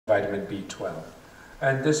vitamin B12.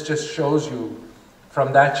 And this just shows you,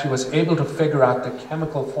 from that she was able to figure out the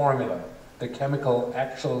chemical formula, the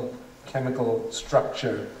actual chemical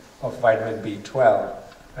structure of vitamin B12,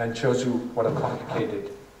 and shows you what a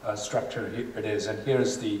complicated structure it is. And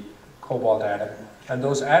here's the cobalt atom. And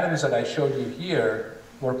those atoms that I showed you here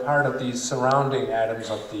were part of these surrounding atoms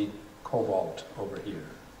of the cobalt over here,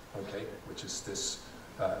 okay, which is this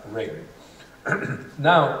ring.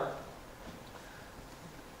 Now,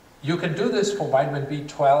 you can do this for vitamin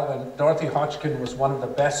B12, and Dorothy Hodgkin was one of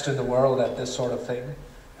the best in the world at this sort of thing.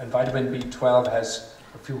 And vitamin B12 has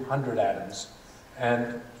a few hundred atoms,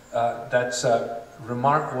 and was a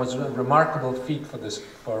remarkable feat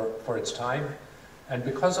for its time. And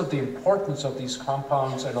because of the importance of these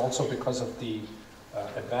compounds, and also because of the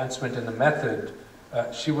advancement in the method,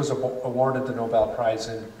 she was awarded the Nobel Prize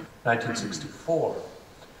in 1964.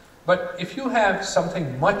 But if you have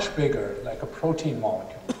something much bigger, like a protein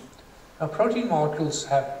molecule, now protein molecules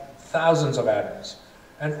have thousands of atoms,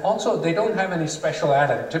 and also they don't have any special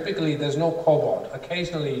atom. Typically there's no cobalt.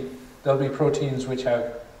 Occasionally there'll be proteins which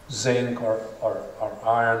have zinc or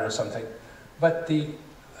iron or something, but the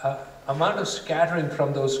amount of scattering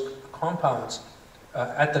from those compounds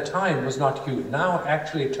at the time was not huge. Now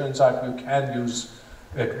actually it turns out you can use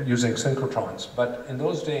it using synchrotrons, but in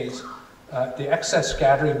those days the excess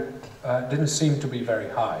scattering didn't seem to be very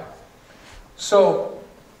high. So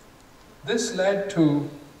this led to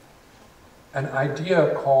an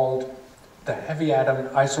idea called the heavy atom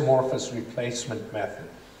isomorphous replacement method.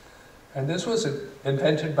 And this was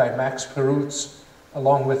invented by Max Perutz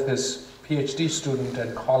along with his PhD student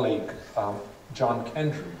and colleague, John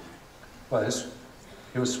Kendrew. Well,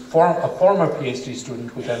 he was a former PhD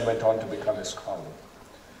student who then went on to become his colleague.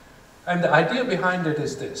 And the idea behind it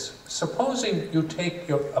is this. Supposing you take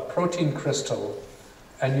a protein crystal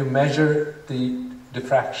and you measure the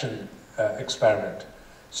diffraction experiment.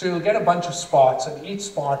 So you'll get a bunch of spots, and each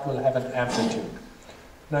spot will have an amplitude.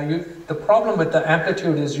 Now, the problem with the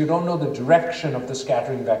amplitude is you don't know the direction of the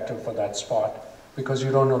scattering vector for that spot because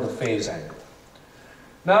you don't know the phase angle.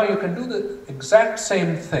 Now, you can do the exact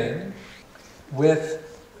same thing with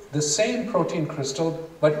the same protein crystal,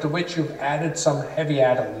 but to which you've added some heavy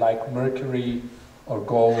atom like mercury or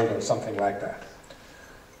gold or something like that.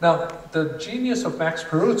 Now, the genius of Max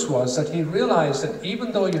Perutz was that he realized that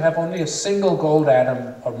even though you have only a single gold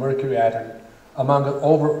atom or mercury atom among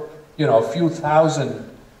over, a few thousand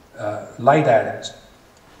light atoms,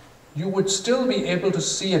 you would still be able to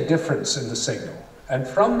see a difference in the signal. And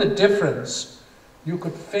from the difference, you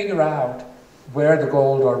could figure out where the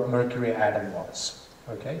gold or mercury atom was,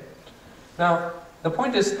 okay? Now, the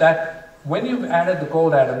point is that when you've added the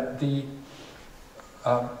gold atom, the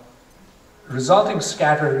resulting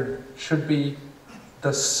scattering should be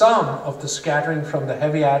the sum of the scattering from the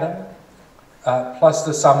heavy atom plus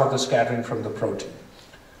the sum of the scattering from the protein.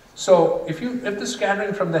 So if the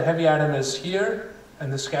scattering from the heavy atom is here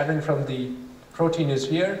and the scattering from the protein is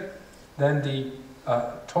here, then the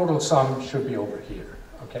total sum should be over here,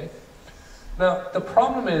 okay? Now, the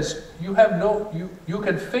problem is you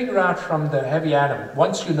can figure out from the heavy atom,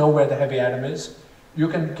 once you know where the heavy atom is, you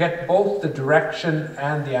can get both the direction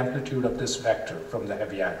and the amplitude of this vector from the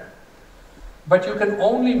heavy atom. But you can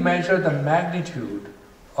only measure the magnitude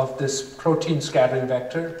of this protein scattering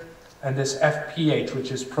vector, and this FPH, which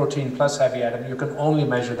is protein plus heavy atom, you can only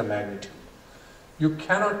measure the magnitude. You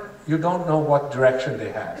don't know what direction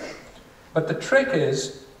they have. But the trick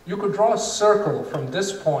is, you could draw a circle from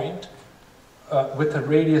this point with a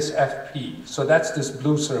radius FP. So that's this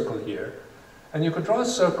blue circle here. And you could draw a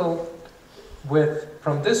circle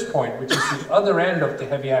from this point, which is the other end of the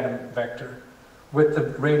heavy atom vector, with the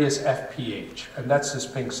radius FPH, and that's this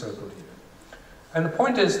pink circle here. And the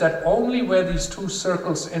point is that only where these two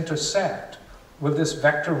circles intersect will this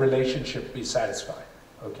vector relationship be satisfied,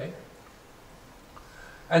 okay?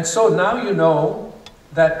 And so now you know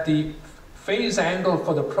that the phase angle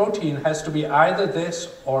for the protein has to be either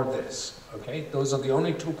this or this, okay? Those are the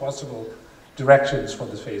only two possible directions for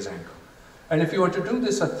the phase angle. And if you were to do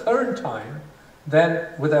this a third time, then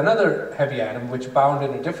with another heavy atom which bound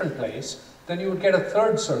in a different place, then you would get a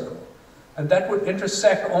third circle. And that would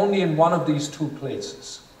intersect only in one of these two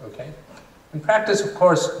places, okay? In practice, of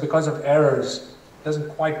course, because of errors, it doesn't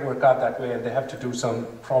quite work out that way, and they have to do some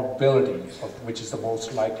probability of which is the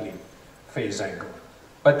most likely phase angle.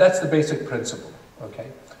 But that's the basic principle, okay?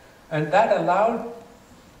 And that allowed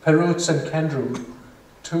Perutz and Kendrew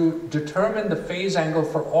to determine the phase angle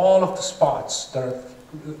for all of the spots. There are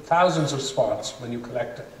thousands of spots when you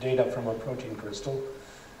collect data from a protein crystal,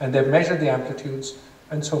 and they've measured the amplitudes,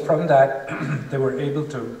 and so from that they were able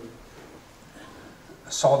to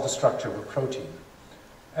solve the structure of a protein.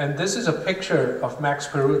 And this is a picture of Max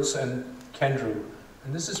Perutz and Kendrew.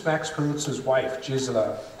 And this is Max Perutz's wife,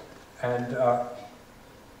 Gisela. And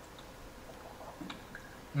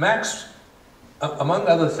Max, among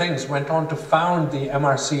other things, went on to found the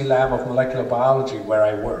MRC lab of molecular biology where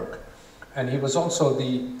I work. And he was also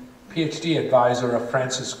the PhD advisor of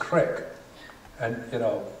Francis Crick. And,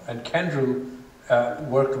 and Kendrew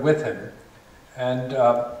worked with him. And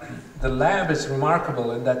the lab is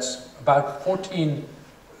remarkable in that about 14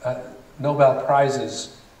 Nobel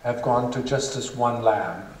Prizes have gone to just this one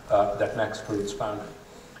lab that Max Perutz founded.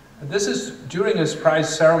 And this is during his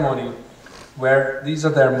prize ceremony, where these are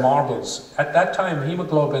their models. At that time,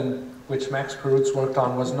 hemoglobin, which Max Perutz worked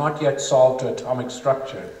on, was not yet solved to atomic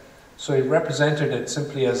structure. So he represented it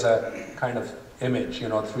simply as a kind of image,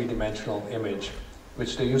 three-dimensional image,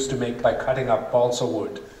 which they used to make by cutting up balsa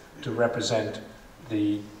wood to represent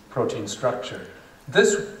the protein structure.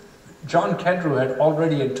 John Kendrew had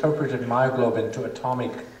already interpreted myoglobin to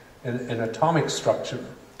in atomic structure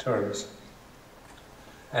terms.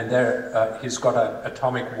 And there he's got an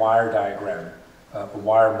atomic wire diagram, a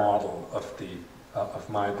wire model of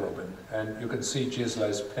myoglobin. And you can see Gisela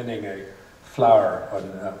is pinning a flower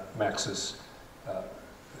on Max's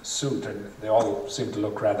suit, and they all seem to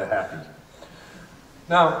look rather happy.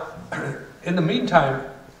 Now, in the meantime,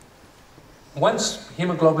 once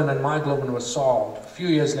hemoglobin and myoglobin were solved, a few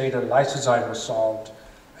years later lysozyme was solved,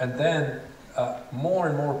 and then more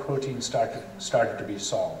and more proteins started to be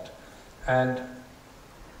solved. And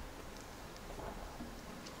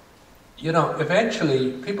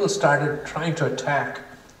eventually people started trying to attack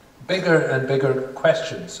bigger and bigger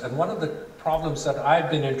questions. And one of the problems that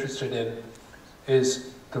I've been interested in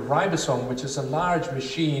is the ribosome, which is a large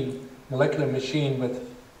machine, molecular machine with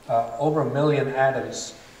over 1 million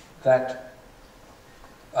atoms that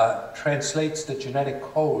translates the genetic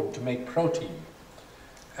code to make protein.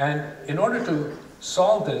 And in order to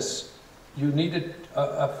solve this, you needed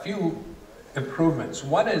a few improvements.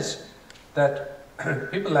 One is that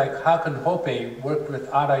people like Hakan Hoppe worked with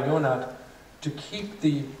Ada Yonat to keep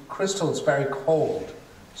the crystals very cold,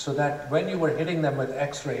 so that when you were hitting them with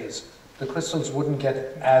X-rays, the crystals wouldn't get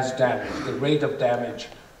as damaged. The rate of damage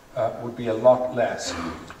would be a lot less.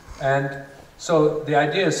 And so the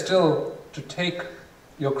idea is still to take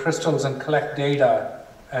your crystals and collect data,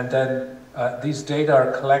 and then these data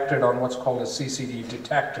are collected on what's called a CCD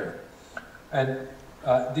detector. And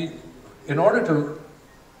in order to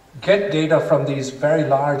get data from these very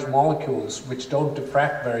large molecules which don't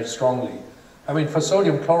diffract very strongly, I mean, for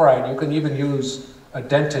sodium chloride, you can even use a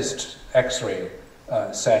dentist X-ray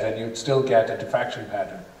set and you'd still get a diffraction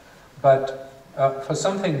pattern. But for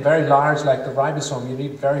something very large like the ribosome, you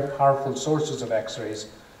need very powerful sources of X-rays.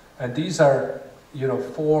 And these are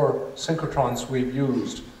 4 synchrotrons we've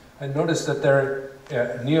used. And notice that they're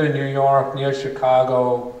near New York, near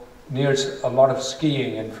Chicago, near a lot of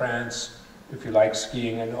skiing in France, if you like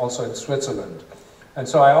skiing, and also in Switzerland. And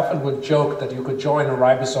so I often would joke that you could join a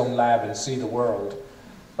ribosome lab and see the world.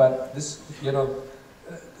 But this,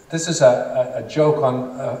 this is a joke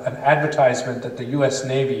on an advertisement that the US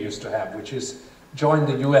Navy used to have, which is join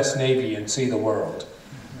the US Navy and see the world.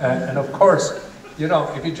 And of course,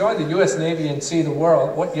 if you join the US Navy and see the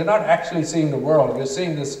world, you're not actually seeing the world, you're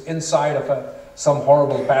seeing this inside of some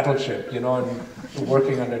horrible battleship, and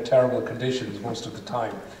working under terrible conditions most of the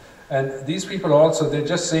time. And these people also, they're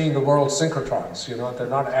just seeing the world synchrotrons, they're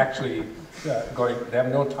not actually they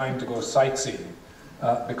have no time to go sightseeing,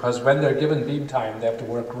 because when they're given beam time, they have to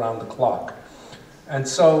work around the clock. And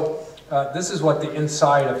so this is what the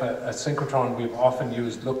inside of a synchrotron we've often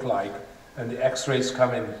used look like, and the X-rays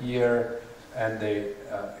come in here, and the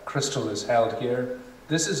crystal is held here.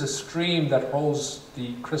 This is a stream that holds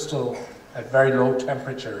the crystal at very low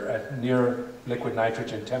temperature, at near liquid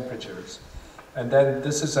nitrogen temperatures. And then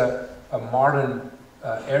this is a modern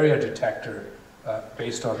area detector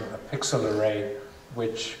based on a pixel array,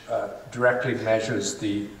 which directly measures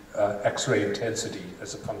the X-ray intensity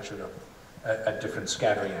as a function of at different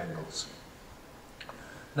scattering angles.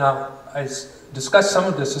 Now, I discussed some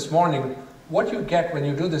of this morning. What you get when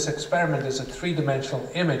you do this experiment is a 3-dimensional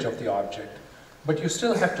image of the object, but you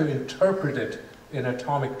still have to interpret it in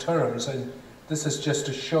atomic terms, and this is just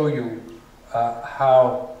to show you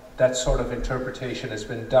how that sort of interpretation has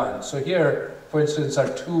been done. So here, for instance, are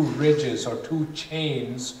 2 ridges or 2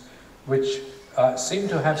 chains which seem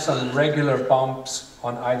to have some regular bumps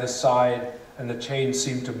on either side, and the chains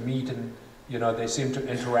seem to meet and they seem to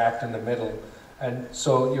interact in the middle. And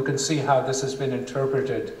so you can see how this has been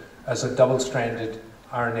interpreted as a double-stranded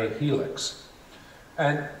RNA helix.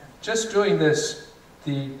 And just doing this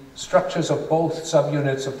the structures of both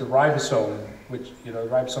subunits of the ribosome, which, the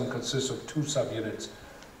ribosome consists of 2 subunits,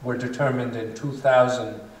 were determined in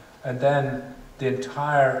 2000, and then the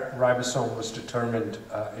entire ribosome was determined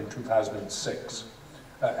in 2006.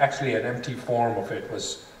 Actually, an empty form of it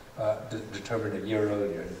was determined a year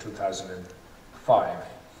earlier, in 2005.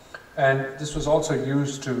 And this was also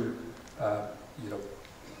used to,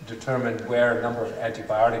 determine where a number of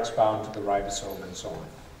antibiotics bound to the ribosome and so on.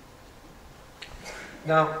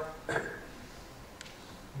 Now,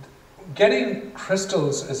 getting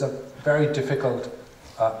crystals is a very difficult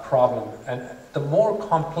problem, and the more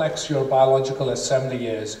complex your biological assembly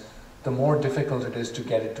is, the more difficult it is to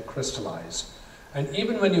get it to crystallize. And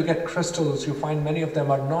even when you get crystals, you find many of them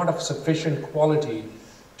are not of sufficient quality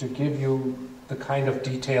to give you the kind of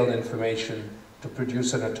detailed information to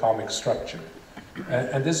produce an atomic structure.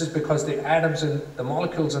 And this is because the atoms and the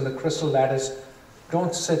molecules in the crystal lattice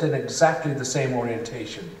don't sit in exactly the same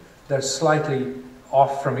orientation. They're slightly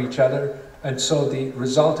off from each other, and so the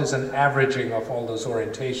result is an averaging of all those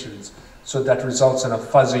orientations, so that results in a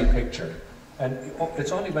fuzzy picture. And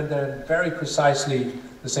it's only when they're very precisely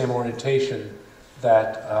the same orientation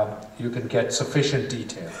that you can get sufficient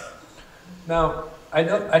detail. Now,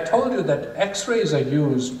 I told you that X-rays are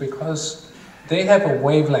used because they have a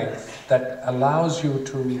wavelength that allows you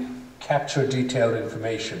to capture detailed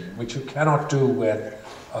information, which you cannot do with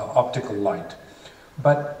optical light.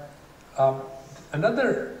 But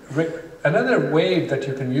another wave that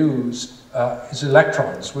you can use is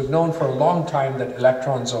electrons. We've known for a long time that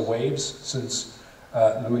electrons are waves since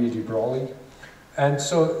Louis de Broglie. And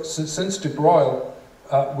so since de Broglie,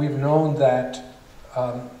 we've known that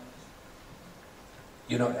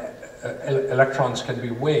electrons can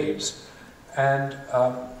be waves. And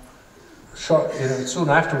soon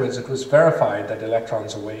afterwards it was verified that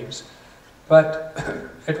electrons are waves. But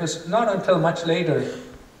it was not until much later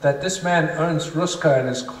that this man, Ernst Ruska, and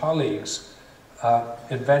his colleagues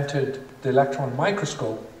invented the electron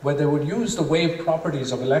microscope, where they would use the wave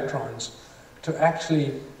properties of electrons to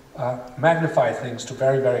actually magnify things to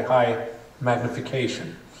very, very high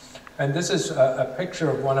magnification. And this is a picture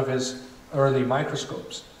of one of his early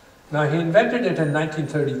microscopes. Now, he invented it in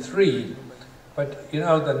 1933, but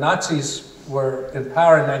the Nazis were in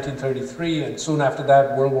power in 1933, and soon after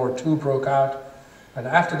that World War II broke out. And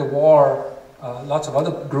after the war, lots of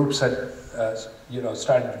other groups had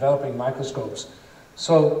started developing microscopes.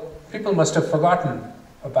 So people must have forgotten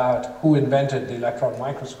about who invented the electron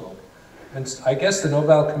microscope. And I guess the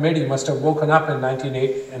Nobel Committee must have woken up in the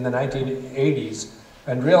 1980s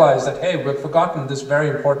and realized that, hey, we've forgotten this very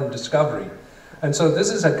important discovery. And so this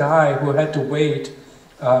is a guy who had to wait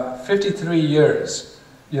 53 years,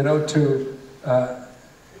 to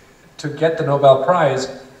get the Nobel Prize.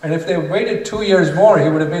 And if they waited 2 years more, he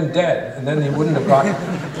would have been dead, and then he wouldn't have gotten it.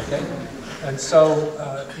 Okay? And so,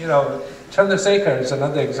 Chandrasekhar is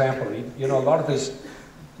another example. A lot of his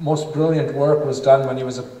most brilliant work was done when he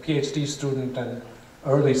was a PhD student and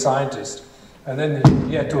early scientist. And then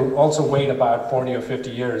he had to also wait about 40 or 50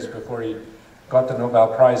 years before he got the Nobel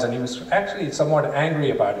Prize, and he was actually somewhat angry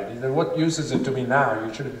about it. He said, what use is it to me now?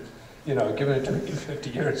 You should have, given it to me 50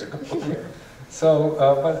 years ago. So,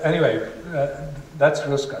 but anyway, that's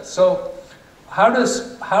Ruska. So, how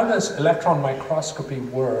does electron microscopy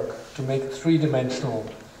work to make three-dimensional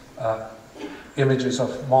images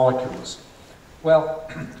of molecules? Well,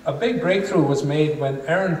 a big breakthrough was made when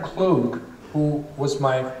Aaron Klug, who was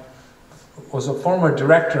a former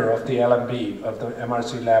director of the LMB, of the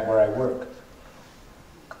MRC lab where I work.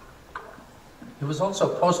 He was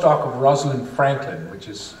also a postdoc of Rosalind Franklin, which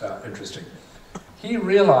is interesting. He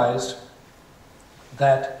realized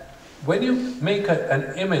that when you make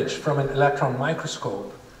an image from an electron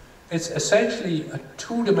microscope, it's essentially a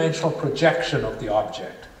two-dimensional projection of the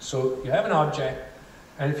object. So you have an object,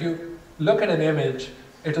 and if you look at an image,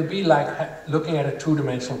 it'll be like looking at a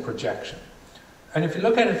two-dimensional projection. And if you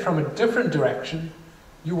look at it from a different direction,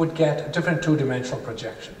 you would get a different two-dimensional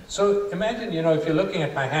projection. So imagine, if you're looking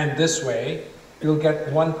at my hand this way, you'll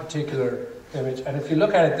get one particular image, and if you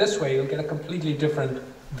look at it this way, you'll get a completely different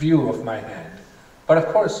view of my hand. But of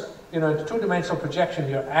course, in a two-dimensional projection,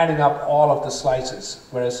 you're adding up all of the slices,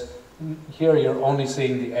 whereas here you're only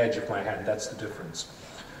seeing the edge of my hand. That's the difference.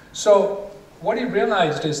 So what he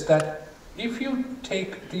realized is that if you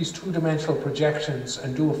take these two-dimensional projections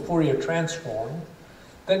and do a Fourier transform,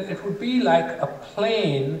 then it would be like a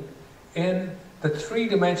plane in the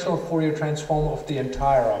three-dimensional Fourier transform of the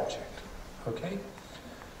entire object. Okay?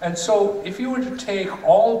 And so if you were to take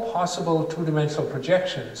all possible two-dimensional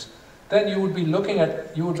projections, then you would be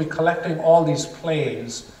collecting all these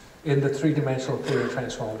planes in the three-dimensional Fourier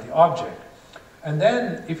transform of the object. And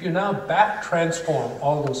then, if you now back transform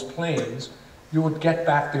all those planes, you would get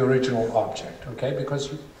back the original object, okay?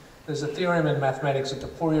 Because there's a theorem in mathematics that the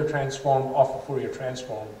Fourier transform of a Fourier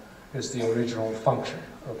transform is the original function,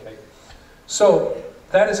 okay? So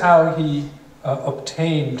that is how he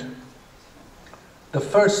obtained the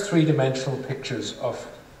first three-dimensional pictures of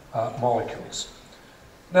molecules.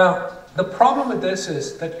 Now, the problem with this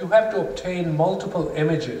is that you have to obtain multiple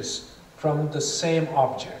images from the same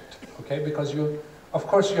object, okay? Because of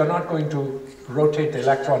course, you're not going to rotate the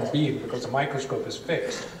electron beam because the microscope is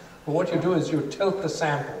fixed. But what you do is you tilt the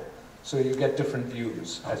sample, so you get different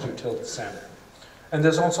views as you tilt the sample. And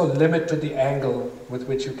there's also a limit to the angle with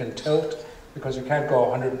which you can tilt, because you can't go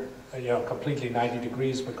 100, completely 90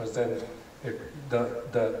 degrees, because then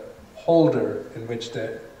the holder in which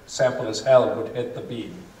the sample is held would hit the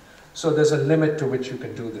beam. So there's a limit to which you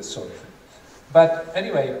can do this sort of thing. But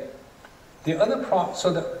anyway,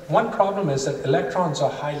 one problem is that electrons are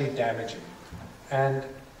highly damaging. And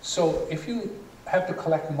so if you have to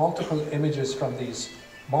collect multiple images from these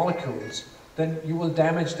molecules, then you will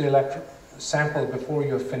damage the sample before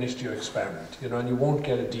you have finished your experiment, and you won't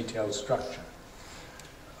get a detailed structure.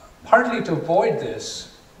 Partly to avoid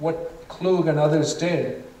this, what Klug and others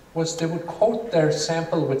did was they would coat their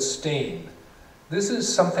sample with stain. This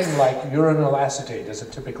is something like uranyl acetate as a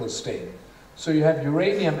typical stain. So you have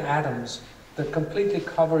uranium atoms that completely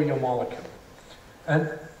cover your molecule.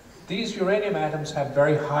 And these uranium atoms have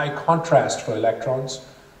very high contrast for electrons,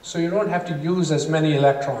 so you don't have to use as many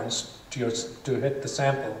electrons to hit the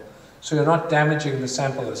sample, so you're not damaging the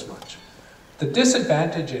sample as much. The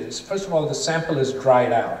disadvantage is, first of all, the sample is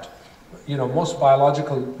dried out. Most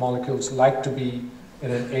biological molecules like to be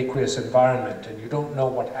in an aqueous environment, and you don't know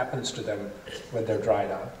what happens to them when they're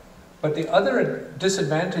dried out. But the other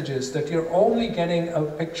disadvantage is that you're only getting a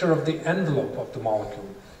picture of the envelope of the molecule.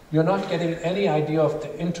 You're not getting any idea of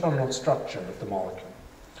the internal structure of the molecule.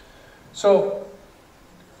 So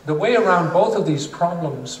the way around both of these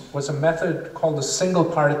problems was a method called the single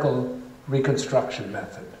particle reconstruction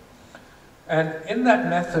method. And in that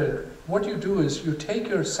method, what you do is you take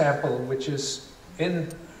your sample, which is in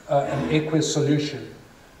an aqueous solution,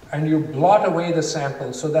 and you blot away the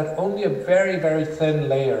sample so that only a very, very thin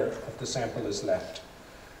layer of the sample is left.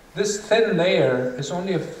 This thin layer is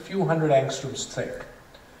only a few hundred angstroms thick.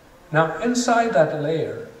 Now, inside that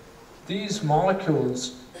layer, these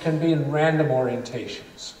molecules can be in random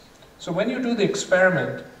orientations. So when you do the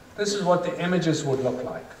experiment, this is what the images would look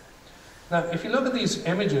like. Now, if you look at these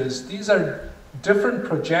images, these are different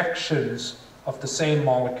projections of the same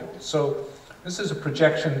molecule. So this is a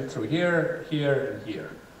projection through here, here, and here.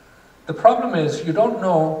 The problem is you don't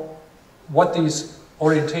know what these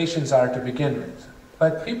orientations are to begin with.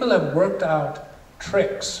 But people have worked out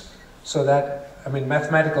tricks so that,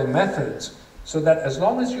 mathematical methods, so that as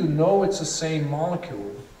long as you know it's the same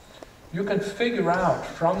molecule, you can figure out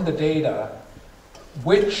from the data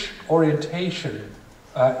which orientation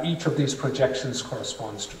each of these projections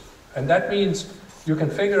corresponds to. And that means you can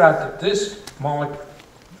figure out that this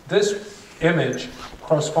image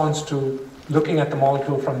corresponds to looking at the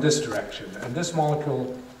molecule from this direction, and this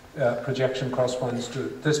molecule projection corresponds to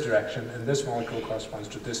this direction, and this molecule corresponds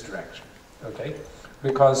to this direction, okay?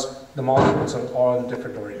 Because the molecules are all in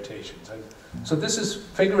different orientations. And so this is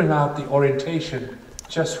figuring out the orientation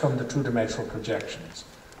just from the two-dimensional projections.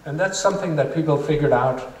 And that's something that people figured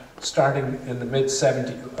out starting in the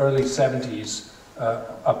early 70s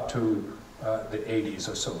up to the 80s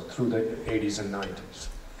or so, through the 80s and 90s.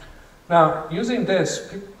 Now, using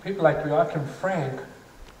this, people like Joachim Frank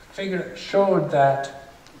showed that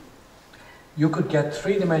you could get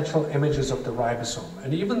three-dimensional images of the ribosome.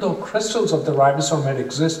 And even though crystals of the ribosome had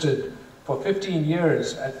existed for 15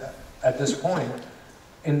 years at this point,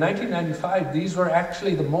 in 1995, these were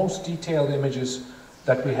actually the most detailed images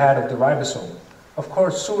that we had of the ribosome. Of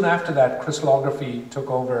course, soon after that, crystallography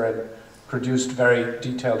took over and produced very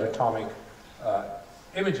detailed atomic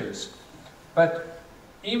images. But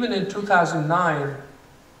even in 2009,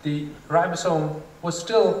 the ribosome was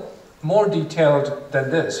still more detailed than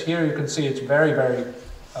this. Here you can see it's very, very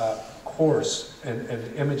coarse, and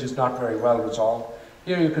the image is not very well resolved.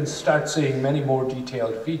 Here you can start seeing many more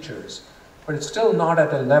detailed features, but it's still not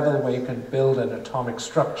at a level where you can build an atomic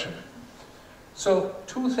structure. So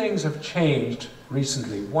two things have changed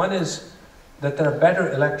recently. One is that there are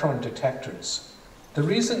better electron detectors. The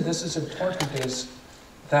reason this is important is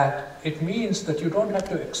that it means that you don't have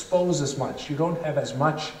to expose as much. You don't have as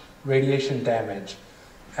much radiation damage.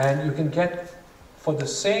 And you can get, for the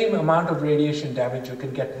same amount of radiation damage, you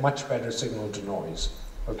can get much better signal to noise,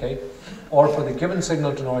 okay? Or for the given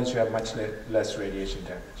signal to noise, you have much less radiation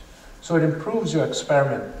damage. So it improves your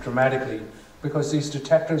experiment dramatically because these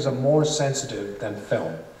detectors are more sensitive than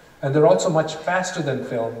film. And they're also much faster than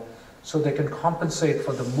film, so they can compensate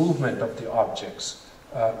for the movement of the objects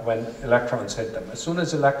when electrons hit them. As soon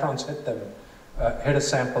as electrons hit them, hit a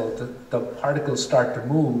sample, the particles start to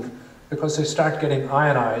move because they start getting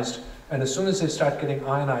ionized, and as soon as they start getting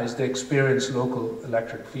ionized, they experience local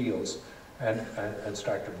electric fields and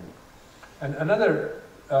start to move. And another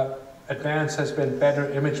advance has been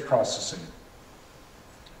better image processing.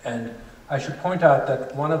 And I should point out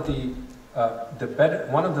that one of the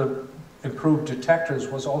improved detectors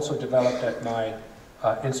was also developed at my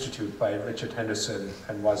institute by Richard Henderson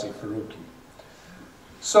and Wazi Faruqi.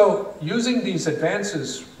 So using these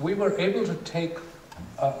advances, we were able to take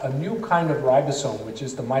a new kind of ribosome, which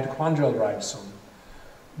is the mitochondrial ribosome,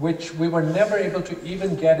 which we were never able to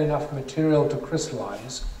even get enough material to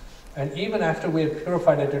crystallize. And even after we had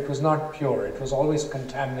purified it, it was not pure. It was always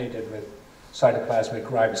contaminated with cytoplasmic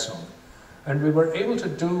ribosome. And we were able to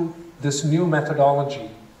do this new methodology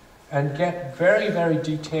and get very, very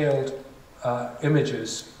detailed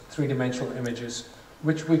images, three-dimensional images,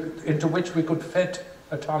 into which we could fit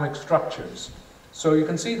atomic structures. So you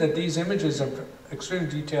can see that these images are extremely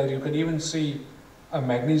detailed. You can even see a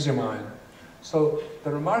magnesium ion. So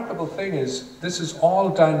the remarkable thing is, this is all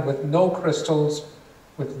done with no crystals,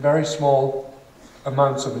 with very small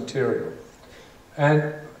amounts of material.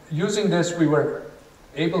 And using this, we were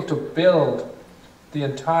able to build the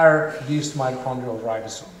entire yeast mitochondrial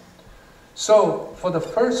ribosome. So for the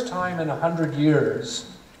first time in 100 years,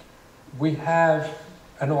 we have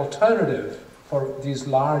an alternative for these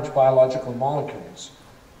large biological molecules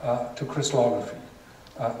to crystallography.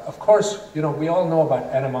 Of course, you know, we all know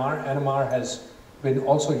about NMR. NMR has been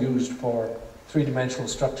also used for three-dimensional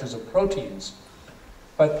structures of proteins.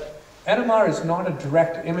 But NMR is not a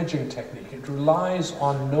direct imaging technique. It relies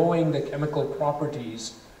on knowing the chemical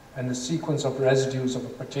properties and the sequence of residues of a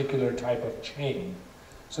particular type of chain.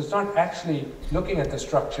 So it's not actually looking at the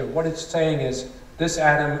structure. What it's saying is, this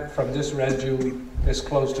atom from this residue is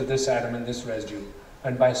close to this atom and this residue.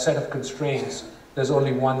 And by a set of constraints, there's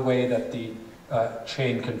only one way that the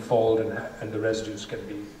chain can fold and the residues can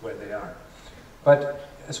be where they are. But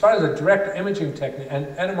as far as a direct imaging technique, and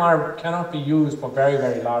NMR cannot be used for very,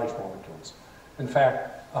 very large molecules. In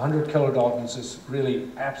fact, 100 kilodaltons is really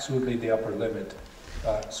absolutely the upper limit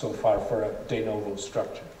so far for a de novo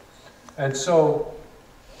structure. And so,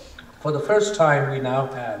 for the first time, we now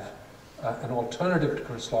have an alternative to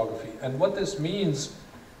crystallography. And what this means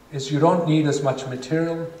is you don't need as much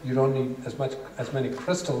material, you don't need as many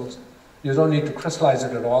crystals, you don't need to crystallize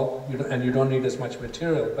it at all, and you don't need as much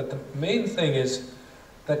material. But the main thing is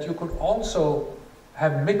that you could also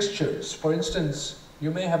have mixtures. For instance,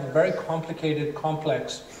 you may have a very complicated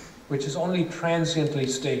complex which is only transiently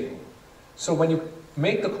stable. So when you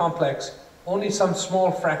make the complex, only some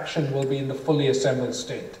small fraction will be in the fully assembled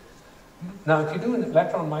state. Now, if you do an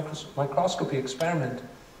electron microscopy experiment,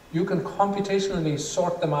 you can computationally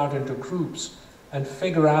sort them out into groups and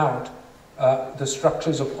figure out the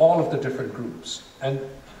structures of all of the different groups. And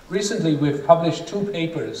recently, we've published 2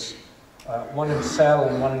 papers, one in Cell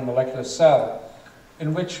and one in Molecular Cell,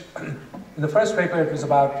 in which, in the first paper, it was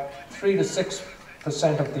about 3 to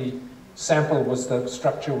 6% of the sample was the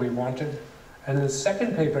structure we wanted. And in the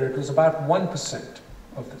second paper, it was about 1%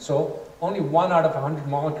 of the, so only 1 out of 100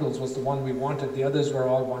 molecules was the one we wanted. The others were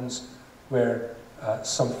all ones where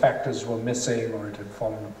some factors were missing or it had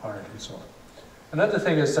fallen apart and so on. Another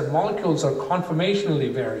thing is that molecules are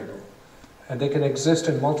conformationally variable, and they can exist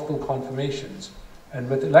in multiple conformations. And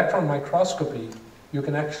with electron microscopy, you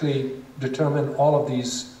can actually determine all of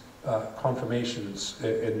these conformations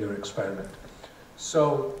in your experiment.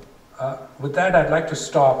 So with that, I'd like to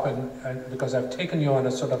stop, and because I've taken you on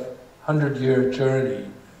a sort of 100-year journey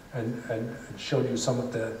and showed you some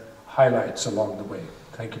of the highlights along the way.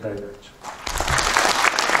 Thank you very much.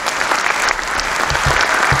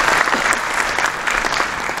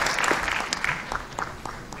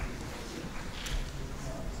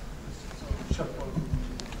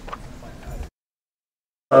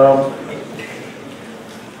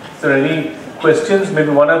 Is there any questions?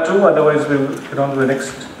 Maybe 1 or 2, otherwise we'll get on to the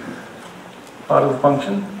next part of the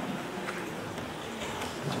function.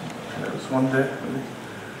 There's one there.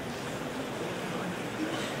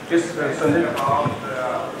 Yes, Sanjay?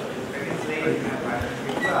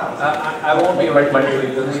 I won't be able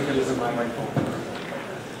to use the microphone.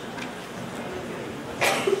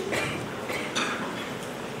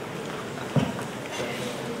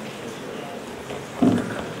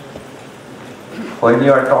 When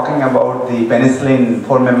you are talking about the penicillin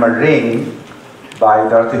 4-membered ring by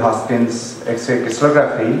Dorothy Hoskins X-ray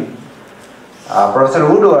crystallography, Professor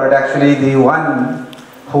Woodward actually the one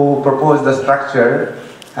who proposed the structure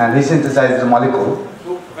and he synthesized the molecule.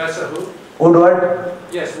 Who, Professor who? Woodward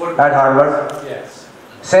Yes, Woodward. at Harvard. Yes.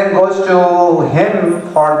 Same goes to him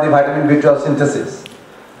for the vitamin B12 synthesis.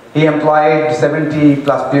 He employed 70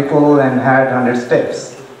 plus people and had 100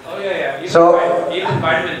 steps. Oh yeah, yeah. So, even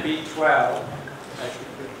vitamin B12.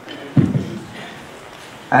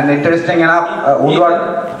 And interesting enough,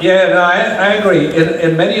 Woodward... Yeah, no, I agree.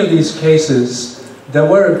 In many of these cases, there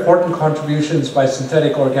were important contributions by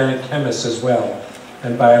synthetic organic chemists as well,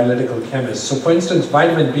 and bioanalytical chemists. So for instance,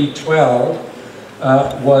 vitamin B12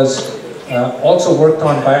 was also worked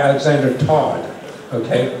on by Alexander Todd,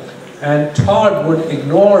 okay? And Todd would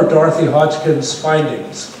ignore Dorothy Hodgkin's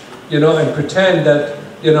findings, you know, and pretend that,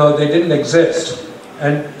 you know, they didn't exist,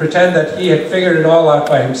 and pretend that he had figured it all out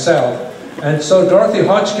by himself. And so Dorothy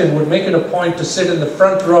Hodgkin would make it a point to sit in the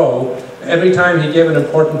front row every time he gave an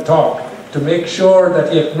important talk, to make sure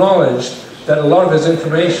that he acknowledged that a lot of his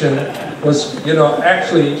information was, you know,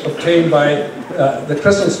 actually obtained by the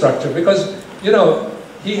crystal structure, because, you know,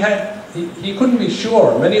 he couldn't be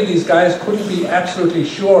sure. Many of these guys couldn't be absolutely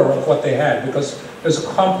sure of what they had, because there's a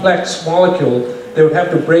complex molecule. They would have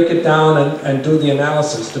to break it down and do the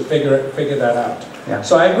analysis to figure that out. Yeah.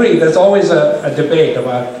 So I agree, there's always a debate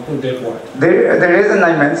about who did what. The reason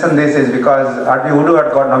I mention this is because R.B.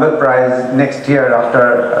 Woodward got Nobel Prize next year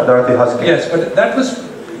after Dorothy Hodgkin. Yes, but that was,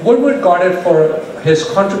 Woodward got it for his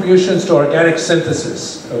contributions to organic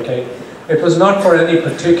synthesis, okay? It was not for any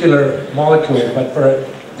particular molecule, but for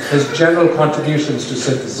his general contributions to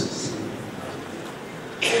synthesis.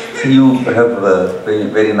 You have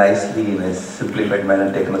very nicely, in a simplified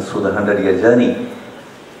manner, taken us through the 100-year journey.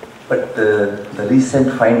 But the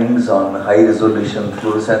recent findings on high-resolution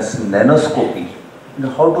fluorescence nanoscopy,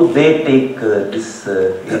 how do they take this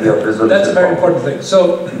area of resolution? That's a very important thing.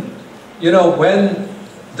 So, you know, when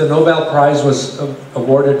the Nobel Prize was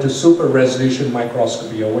awarded to super resolution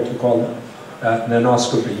microscopy, or what you call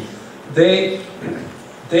nanoscopy, they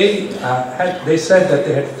said that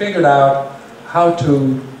they had figured out how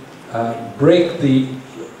to break the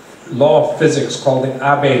law of physics called the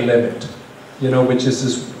Abbe limit, you know, which is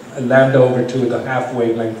this lambda over 2, the half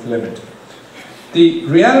wavelength limit. The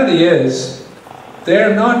reality is,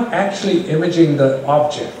 they're not actually imaging the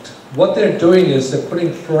object. What they're doing is they're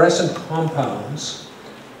putting fluorescent compounds,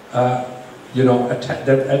 you know,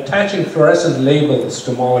 they're attaching fluorescent labels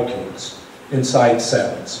to molecules inside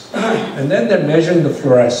cells. And then they're measuring the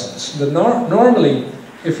fluorescence. Normally,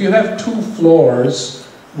 if you have two fluors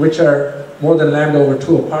which are more than lambda over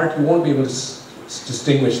 2 apart, you won't be able to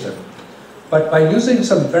distinguish them. But by using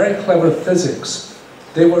some very clever physics,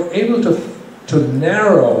 they were able to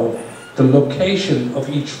narrow the location of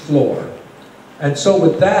each fluor. And so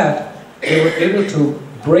with that, they were able to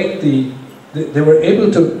break they were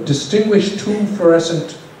able to distinguish two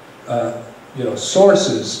fluorescent you know,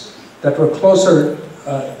 sources that were closer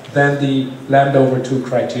than the lambda over 2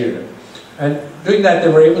 criteria. And doing that,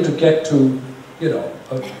 they were able to get to, you know,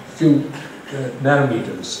 a few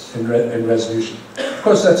nanometers in resolution. Of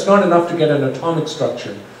course, that's not enough to get an atomic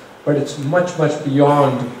structure, but it's much, much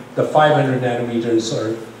beyond the 500 nanometers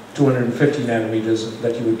or 250 nanometers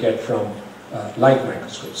that you would get from light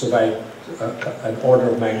microscopes. So by an order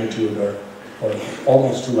of magnitude or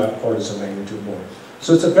almost 2 orders of magnitude more.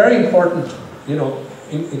 So it's a very important, you know,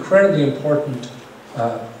 incredibly important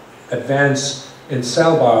advance in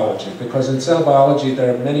cell biology, because in cell biology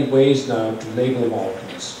there are many ways now to label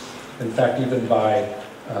molecules. In fact, even by,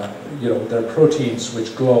 you know, there are proteins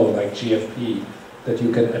which glow, like GFP, that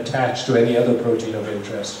you can attach to any other protein of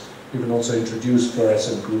interest. You can also introduce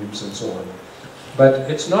fluorescent groups and so on. But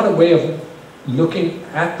it's not a way of looking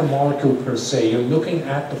at the molecule per se. You're looking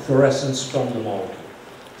at the fluorescence from the molecule.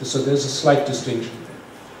 So there's a slight distinction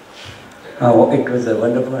there. It was a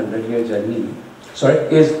wonderful 100-year journey. Sorry?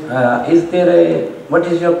 What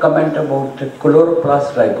is your comment about the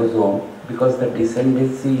chloroplast ribosome? Because the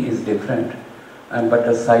descendancy is different, but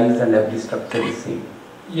the size and every structure is same.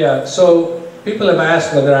 Yeah, so people have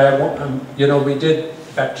asked whether you know, we did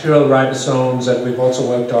bacterial ribosomes, and we've also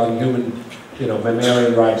worked on human, you know,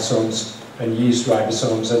 mammalian ribosomes and yeast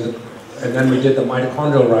ribosomes, and then we did the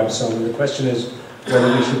mitochondrial ribosome, and the question is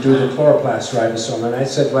whether we should do the chloroplast ribosome. And I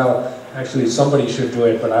said, well, actually somebody should do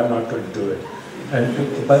it, but I'm not going to do it.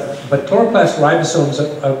 But chloroplast ribosomes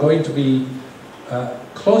are going to be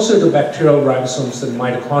closer to bacterial ribosomes than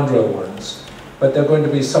mitochondrial ones, but they're going to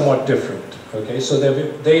be somewhat different. Okay, so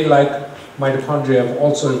they like mitochondria have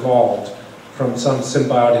also evolved from some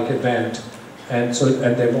symbiotic event, and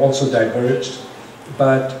they've also diverged,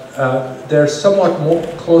 but they're somewhat more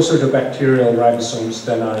closer to bacterial ribosomes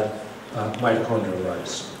than are mitochondrial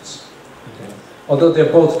ribosomes. Okay. Although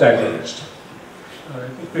they're both diverged. I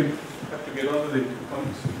think we have to get on with the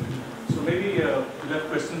points. So maybe we'll have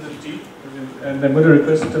questions in tea. And I'm going to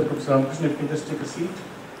request Professor Ramakrishnan if you can just take a seat.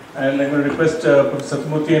 And I'm going to request Professor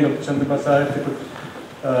Satyamoorthy and Dr. Chandra Sahib if you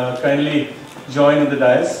could kindly join in the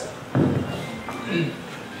dais.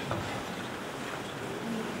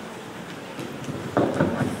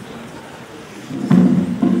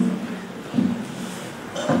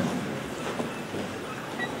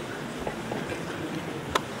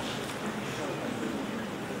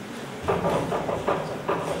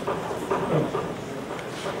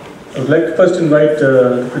 I would like to first invite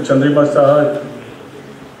Dr. Chandra Sahib,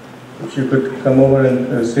 if you could come over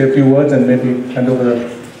and say a few words and maybe hand over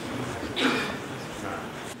the...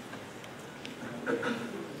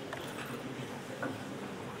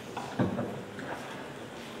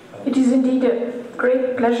 It is indeed a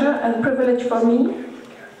great pleasure and privilege for me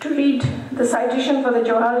to read the citation for the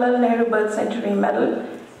Jawaharlal Nehru Birth Centenary Medal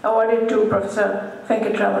awarded to Professor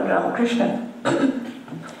Venki Ramakrishnan.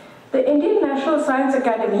 The Indian National Science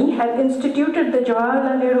Academy had instituted the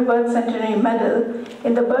Jawaharlal Nehru Birth Centenary Medal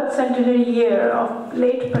in the birth centenary year of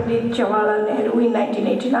late Pandit Jawaharlal Nehru in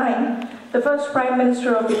 1989, the first Prime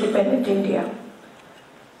Minister of independent India.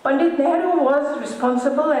 Pandit Nehru was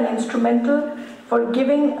responsible and instrumental for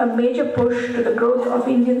giving a major push to the growth of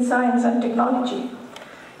Indian science and technology.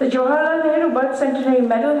 The Jawaharlal Nehru Birth Centenary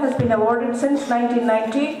Medal has been awarded since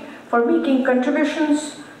 1990 for making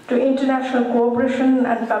contributions to international cooperation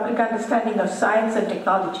and public understanding of science and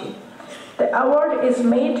technology. The award is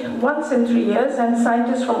made once in 3 years and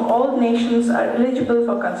scientists from all nations are eligible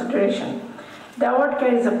for consideration. The award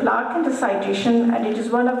carries a plaque and a citation, and it is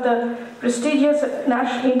one of the prestigious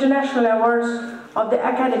international awards of the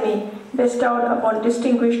Academy bestowed upon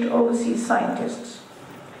distinguished overseas scientists.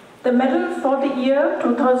 The medal for the year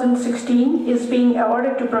 2016 is being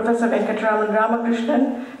awarded to Professor Venki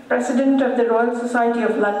Ramakrishnan, President of the Royal Society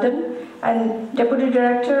of London and Deputy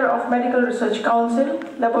Director of Medical Research Council,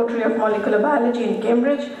 Laboratory of Molecular Biology in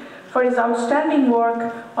Cambridge, for his outstanding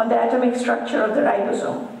work on the atomic structure of the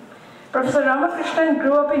ribosome. Professor Ramakrishnan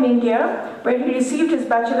grew up in India, where he received his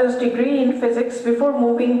bachelor's degree in physics before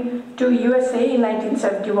moving to USA in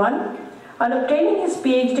 1971. On obtaining his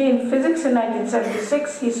PhD in physics in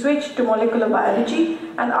 1976, he switched to molecular biology,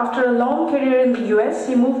 and after a long career in the US,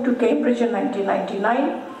 he moved to Cambridge in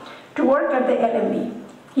 1999 to work at the LMB.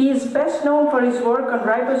 He is best known for his work on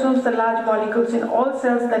ribosomes, the large molecules in all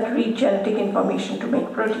cells that read genetic information to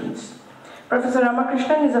make proteins. Professor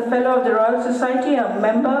Ramakrishnan is a fellow of the Royal Society, a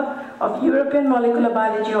member of European Molecular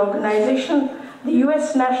Biology Organization, the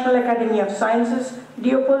US National Academy of Sciences,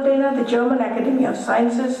 Leopoldina, the German Academy of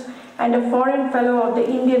Sciences, and a foreign fellow of the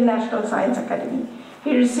Indian National Science Academy.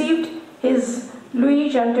 He received his Louis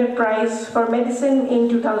Jantet Prize for Medicine in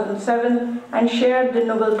 2007 and shared the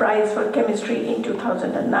Nobel Prize for Chemistry in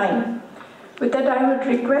 2009. With that, I would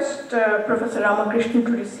request Professor Ramakrishnan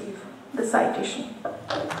to receive the citation.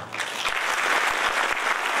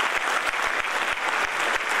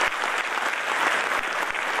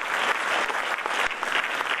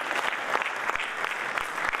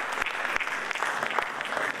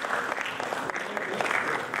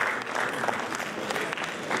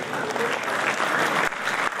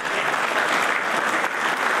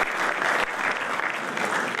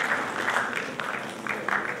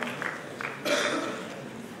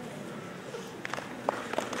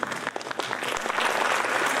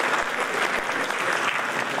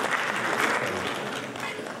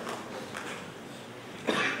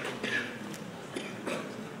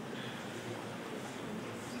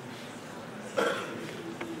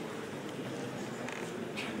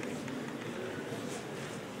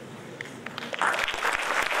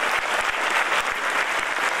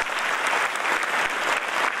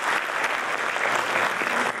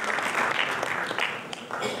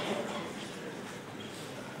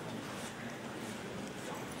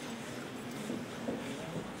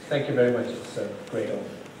 Thank you very much. It's a great honor.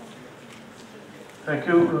 Thank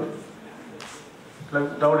you.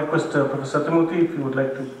 I'd now request Professor Satyamoorthy if you would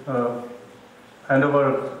like to hand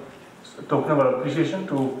over a token of our appreciation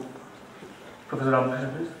to Professor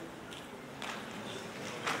Ramakrishnan, please.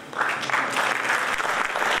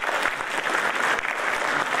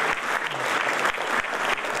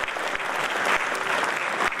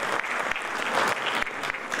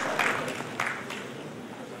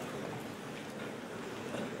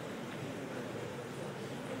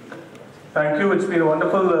 Thank you. It's been a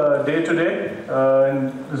wonderful day today,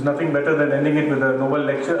 and there's nothing better than ending it with a Nobel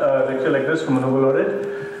lecture like this from a Nobel laureate.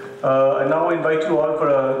 I now invite you all for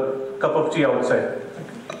a cup of tea outside. Thank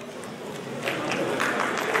you.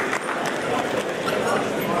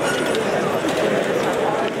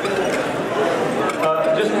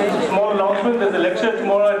 announcement. There's a lecture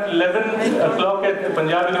tomorrow at 11 o'clock at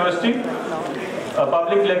Punjab University. A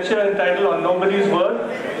public lecture entitled On Nobody's Word.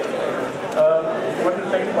 What is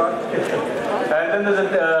the second part? And then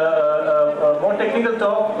there's a more technical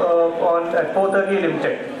talk at 4:30 at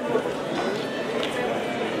IMTech.